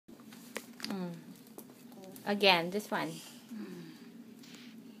Mm. Again, this one.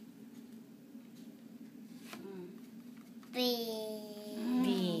 B.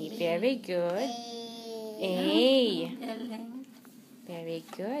 B. Very good. A. Very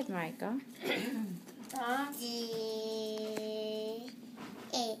good, Michael. G.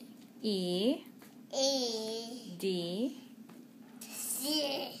 A. E. E. D.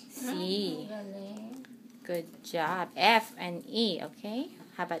 C. C. Good job. F and E, okay?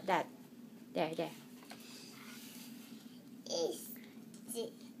 How about that? There.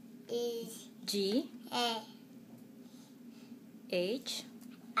 G. A. H.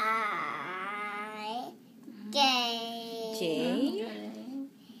 I. J. J.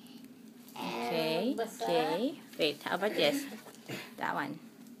 Okay. J. Wait, how about this? That one.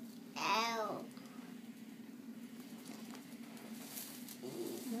 L.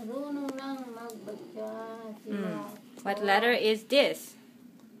 What letter is this?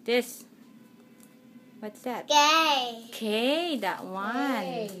 This. What's that? K. K, that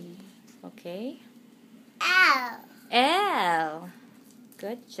one. Okay. L. L.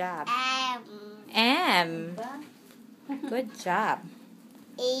 Good job. M. M. Good job.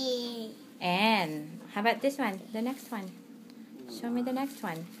 E. N. How about this one? The next one. Show me the next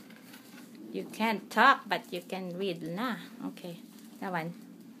one. You can't talk, but you can read, nah? Okay. That one.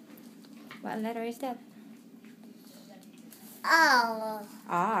 What letter is that? O.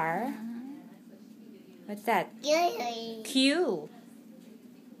 R. What's that? Q. Q.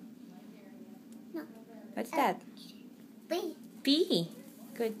 No. What's that? B. P.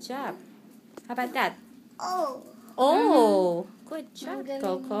 Good job. How about that? O. Oh, good job,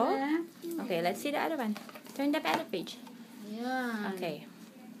 Coco. Okay, let's see the other one. Turn the other page. Okay.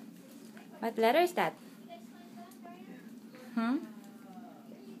 What letter is that?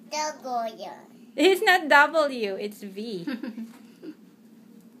 W. It's not W, it's V.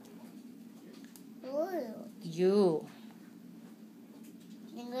 U.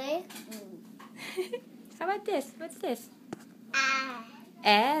 How about this? What's this?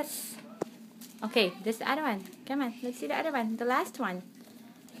 S. Okay, this the other one. Come on, let's see the other one. The last one.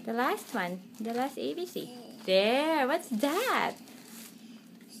 The last one. The last ABC. There. What's that?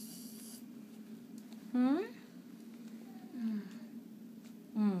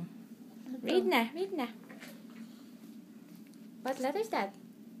 Read na. What letter is that?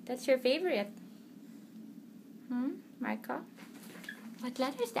 That's your favorite. Marco? What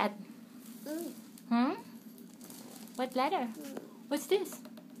letter is that? What letter? What's this?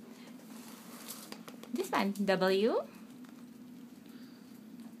 This one. W?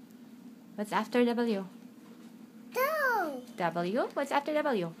 What's after W? W? What's after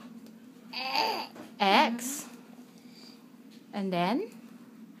W? X. And then?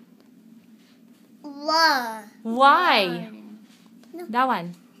 Y. That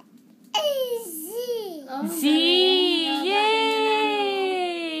one. Z.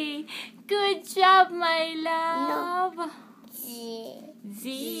 Yay! Good job, my love.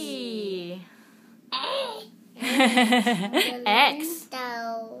 Z. X.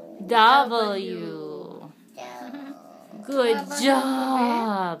 W. Good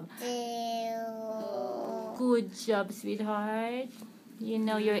job. Good job, sweetheart. You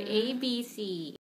know your ABC.